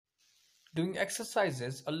Doing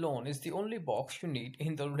exercises alone is the only box you need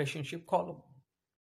in the relationship column.